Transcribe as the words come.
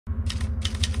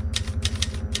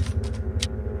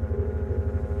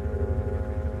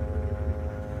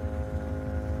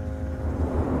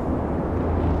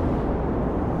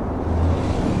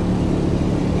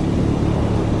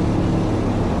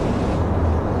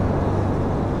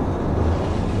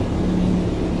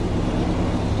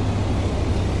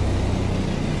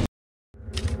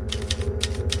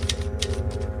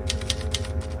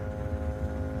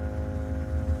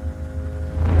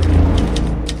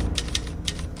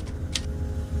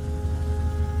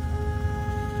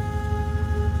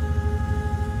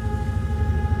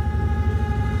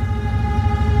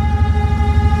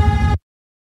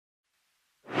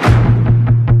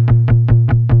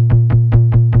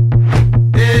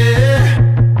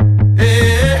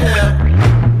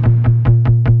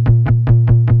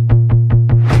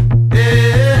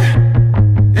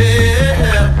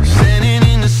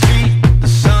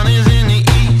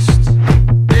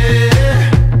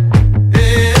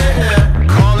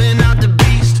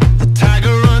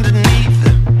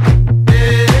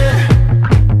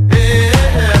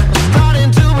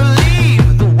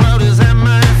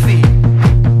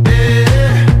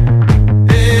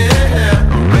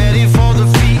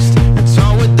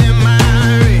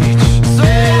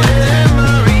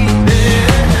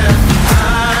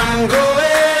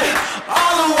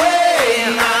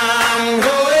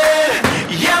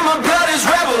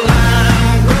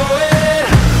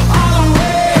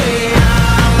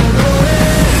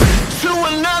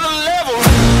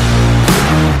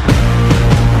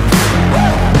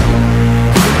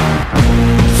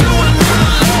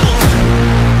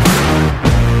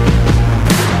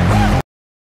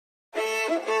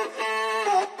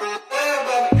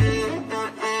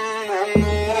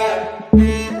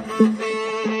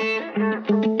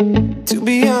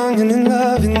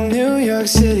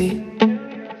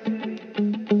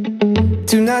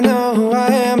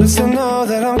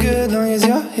good long as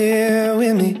you're here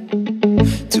with me.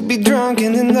 To be drunk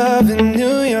and in love in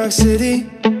New York City.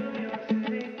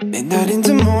 Midnight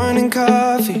into morning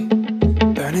coffee,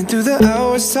 burning through the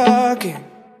hours talking.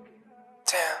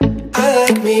 Damn, I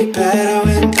like me better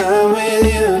when I'm with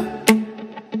you.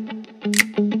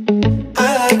 I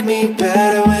like me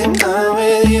better when I'm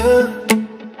with you.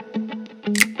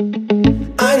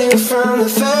 I knew from the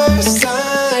first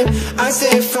time I'd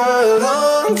stay for a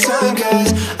long time,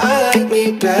 'cause I like me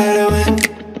better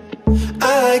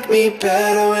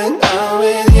when I'm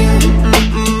with you.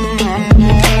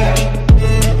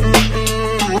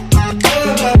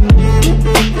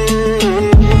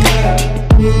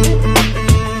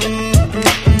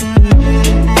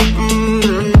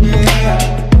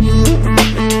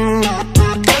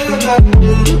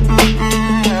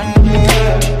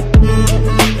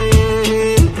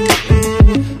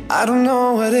 I don't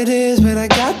know what it is, but I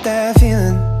got that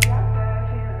feeling.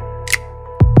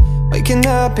 Waking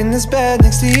up in this bed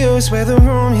next to you, swear the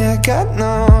room, yeah, got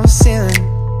no ceiling.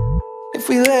 If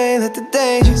we lay, let the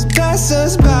day just pass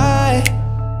us by.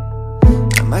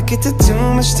 I might get to too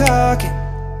much talking,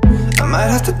 I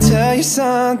might have to tell you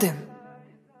something.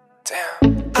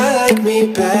 Damn, I like me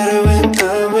better when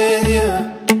I'm with you.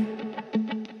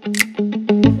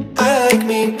 I like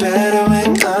me better when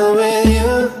I'm with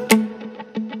you.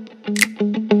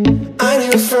 I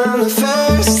knew from the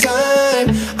first time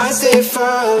I'd stay for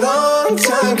a long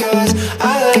time, 'cause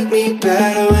I like me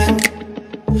better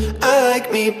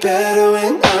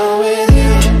when I'm with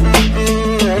you.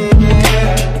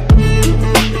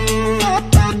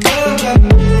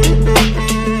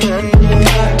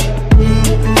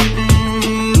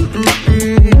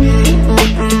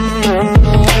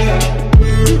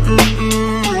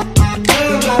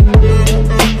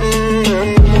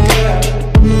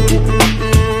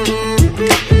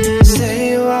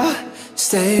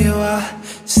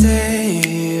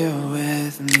 Stay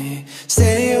with me.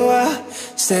 Stay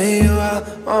a while,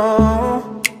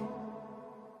 oh.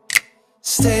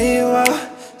 Stay a while,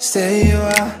 stay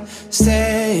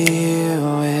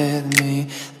with me.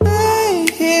 Lay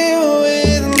here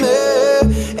with me.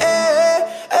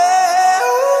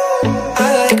 I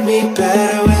like me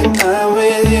better when I'm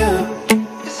with you.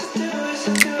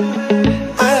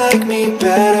 I like me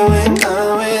better when I'm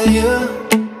with you.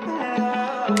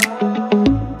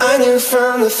 I knew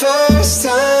from the first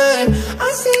time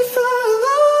I'd stay for a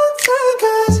long time,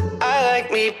 'cause I like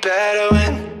me better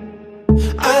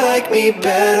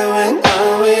when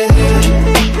I'm with you.